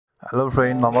Hello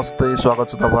friend, नमस्ते। स्वागत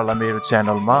छ तपाईहरुलाई मेरो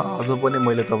च्यानलमा। आज पनि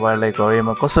मैले तपाईहरुलाई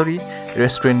घरमा कसरी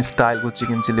रेस्टुरेन्ट स्टाइलको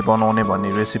चिकन चिल्ली बनाउने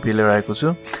भन्ने रेसिपी लिएर आएको छु।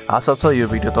 आशा छ यो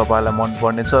भिडियो तपाईहरुलाई मन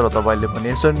पर्नेछ र तपाईले पनि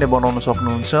यसरी नै बनाउन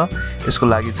सक्नुहुन्छ। यसको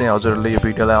लागि चाहिँ हजुरले यो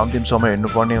भिडियोलाई अन्तिमसम्म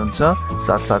हेर्नुपर्ने हुन्छ।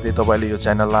 साथसाथै तपाईले यो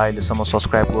च्यानललाई अहिलेसम्म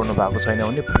सब्स्क्राइब गर्नु भएको छैन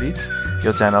भने प्लिज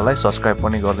यो च्यानललाई सब्स्क्राइब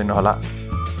पनि गरिदिनु होला।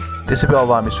 त्यसैले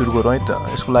अब हामी सुरु गरौँ है त।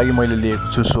 यसको लागि मैले लिएको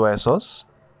छु सोया सस,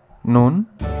 नुन,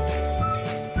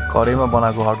 कराईमा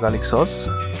बनाएको हट गार्लिक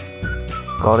सस,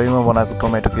 कराईमा बनाएको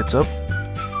टोमेटो केचप,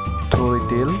 थोरै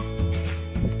तेल,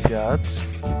 प्याज,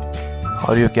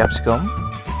 हरियो क्याप्सिकम,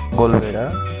 गोलभेडा,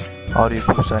 हरियो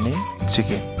खुर्सानी,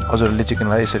 चिकन। हजुरले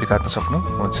चिकनलाई यसरी काट्न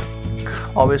सक्नुहुन्छ।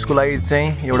 अब यसको लागि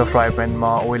चाहिँ एउटा फ्राई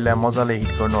प्यानमा ओइललाई मजाले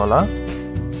हिट गर्नु होला।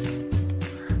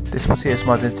 त्यसपछि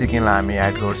यसमा चाहिँ चिकनलाई हामी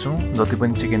एड गर्छौं। जति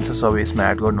पनि चिकन छ सबै यसमा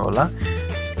एड गर्नु होला।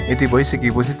 यति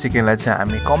भइसकेपछि चिकनलाई चाहिँ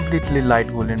हामी कम्प्लिटली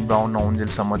लाइट गोल्डन ब्राउन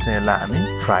नहुन्जेलसम्म चाहिँ यसलाई हामी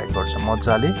फ्राई गर्छौं,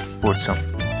 मजाले भुट्छौं।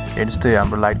 हेर्नुस्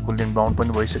हाम्रो लाइट गोल्डन ब्राउन पनि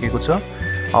भइसकेको छ।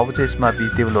 अब चाहिँ यसमा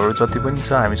भेजिटेबलहरु जति पनि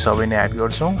छ हामी सबै नै एड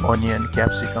गर्छौं। अनियन,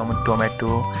 क्याप्सिकम,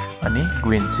 टोमेटो अनि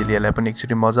ग्रीन चिली। यसलाई पनि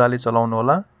एकचोटी मजाले चलाउनु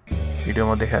होला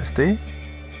भिडियोमा देखाए जस्तै।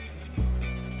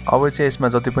 अब चाहिँ यसमा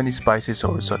जति पनि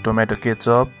स्पाइसेसहरु छ, tomato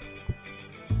ketchup,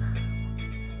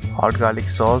 hot garlic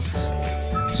sauce,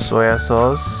 soya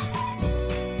sauce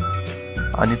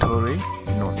अनि थोरै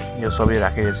नुन, यो सबै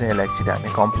राखेर चाहिँ यसलाई एकचोटी हामी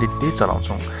कम्प्लिटली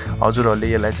चलाउँछौं। हजुरहरूले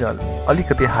यसलाई चाहिँ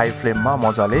अलिकति हाई फ्लेममा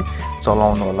मजाले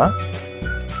चलाउनु होला।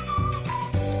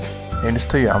 हेर्नुस्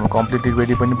त यो हाम्रो कम्प्लिटली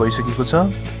रेडी पनि भइसकेको छ।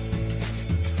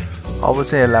 अब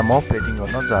चाहिँ यसलाई म प्लेटिङ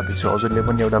गर्न जाँदैछु। हजुरले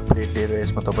पनि एउटा प्लेट लिएर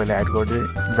यसमा तपाईले एड गर्दै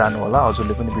जानु होला।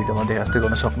 हजुरले पनि भिडियोमा देखाए जस्तै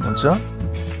गर्न सक्नुहुन्छ।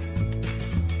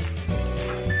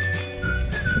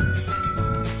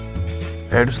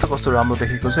 हेर्नुस् त कस्तो राम्रो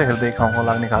देखेको छ। हेर्दै खाउँ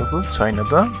लाग्ने खालको छैन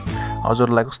त।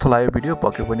 हजुरलाई कस्तो लाग्यो भिडियो?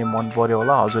 पक्कै पनि मन पर्यो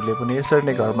होला। हजुरले पनि यसरी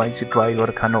नै घरमा एकचोटि ट्राई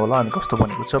गरेर खानु होला अनि कस्तो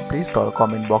बनेको छ प्लिज तर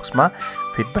कमेन्ट बक्समा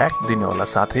फिडब्याक दिनु होला।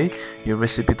 साथै यो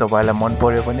रेसिपी तपाईलाई मन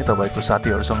पर्यो भने तपाईको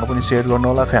साथीहरुसँग पनि शेयर गर्नु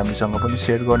होला, फ्यामिलीसँग पनि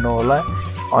शेयर गर्नु होला।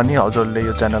 अनि हजुरले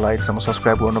यो च्यानललाई अहिलेसम्म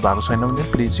सब्स्क्राइब गर्नु भएको छैन भने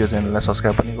प्लिज यो च्यानललाई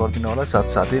सब्स्क्राइब पनि गरिदिनु होला।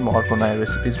 साथसाथै म अर्को नयाँ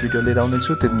रेसिपिज भिडियो लिएर आउने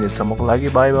छु। त्यतिन्जेलसम्मको लागि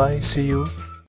बाइ बाइ, सी यू।